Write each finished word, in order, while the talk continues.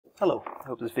Hello, I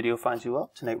hope this video finds you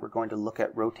well. Tonight we're going to look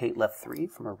at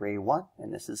rotateLeft3 from array 1,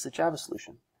 and this is the Java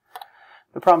solution.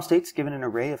 The problem states, given an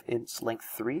array of ints length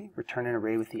 3, return an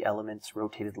array with the elements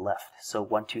rotated left. So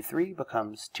 1, 2, 3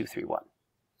 becomes 2, 3, 1.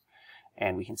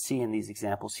 And we can see in these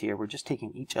examples here, we're just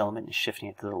taking each element and shifting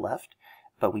it to the left,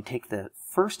 but we take the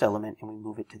first element and we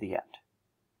move it to the end.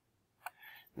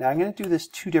 Now I'm going to do this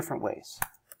two different ways.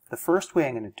 The first way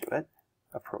I'm going to do it,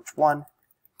 approach 1,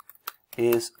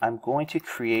 is I'm going to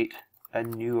create a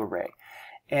new array.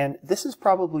 And this is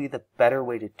probably the better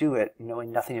way to do it,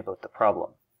 knowing nothing about the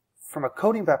problem. From a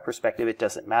Codingbat perspective, it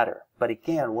doesn't matter. But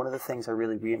again, one of the things I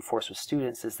really reinforce with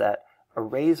students is that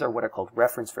arrays are what are called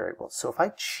reference variables. So if I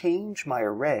change my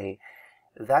array,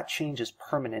 that change is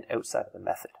permanent outside of the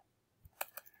method.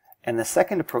 And the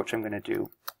second approach I'm going to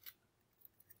do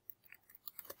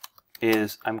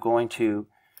is I'm going to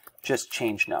just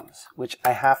change nums, which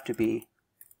I have to be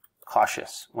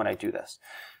cautious when I do this.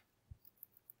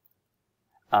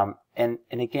 And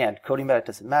again, Codingbat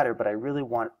doesn't matter, but I really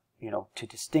want to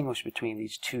distinguish between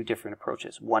these two different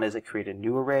approaches. One is I create a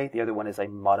new array, the other one is I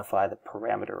modify the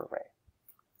parameter array.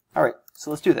 Alright, so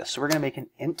let's do this. So we're going to make an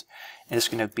int, and it's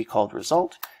going to be called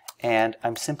result, and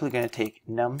I'm simply going to take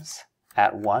nums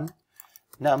at 1,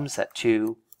 nums at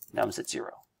 2, nums at 0.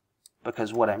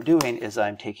 Because what I'm doing is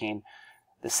I'm taking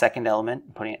the second element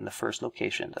and putting it in the first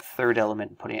location, the third element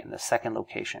and putting it in the second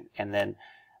location, and then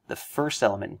the first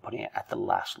element and putting it at the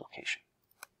last location.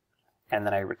 And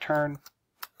then I return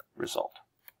result.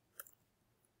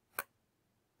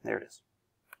 There it is.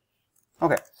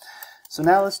 Okay, so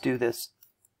now let's do this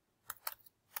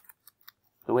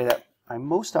the way that I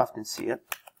most often see it,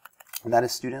 and that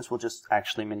is students will just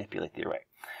actually manipulate the array.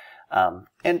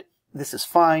 And this is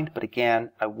fine, but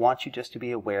again, I want you just to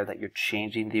be aware that you're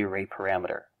changing the array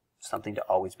parameter. Something to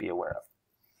always be aware of.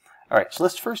 Alright, so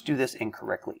let's first do this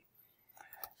incorrectly.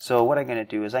 So what I'm going to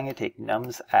do is I'm going to take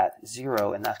nums at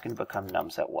 0, and that's going to become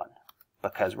nums at 1.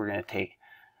 Because we're going to take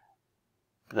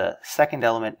the second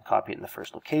element, copy it in the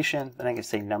first location, then I'm going to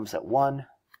say nums at 1,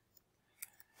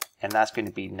 and that's going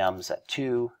to be nums at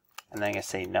 2, and then I'm going to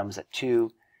say nums at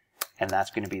 2, and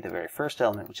that's going to be the very first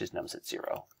element, which is nums at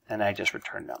 0. And I just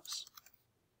return nums.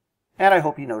 And I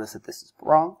hope you notice that this is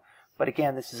wrong, but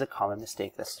again, this is a common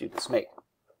mistake that students make.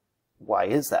 Why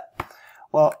is that?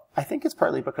 Well, I think it's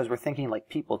partly because we're thinking like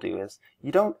people do, is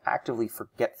you don't actively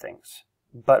forget things.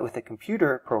 But with a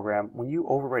computer program, when you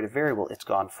overwrite a variable, it's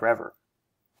gone forever.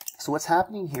 So what's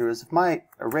happening here is if my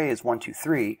array is 1, 2,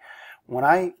 3, when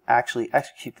I actually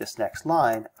execute this next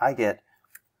line, I get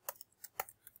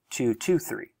 2, 2,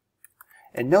 3.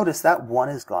 And notice that 1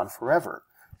 is gone forever.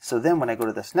 So then when I go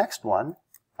to this next one,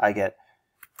 I get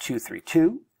 2, 3,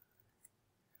 2.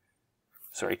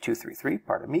 Sorry, 2, 3, 3,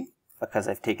 pardon me, because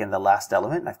I've taken the last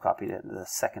element and I've copied it into the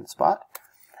second spot.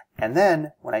 And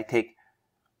then when I take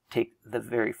the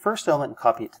very first element and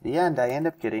copy it to the end, I end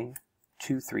up getting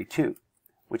 2, 3, 2,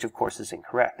 which of course is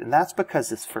incorrect. And that's because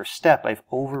this first step, I've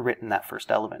overwritten that first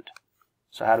element.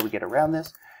 So how do we get around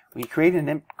this? We create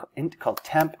an int called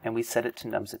temp, and we set it to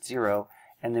nums at 0,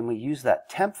 and then we use that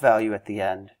temp value at the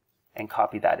end and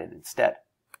copy that in instead.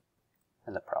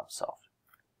 And the problem's solved.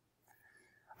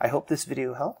 I hope this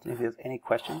video helped. If you have any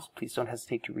questions, please don't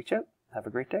hesitate to reach out. Have a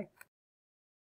great day.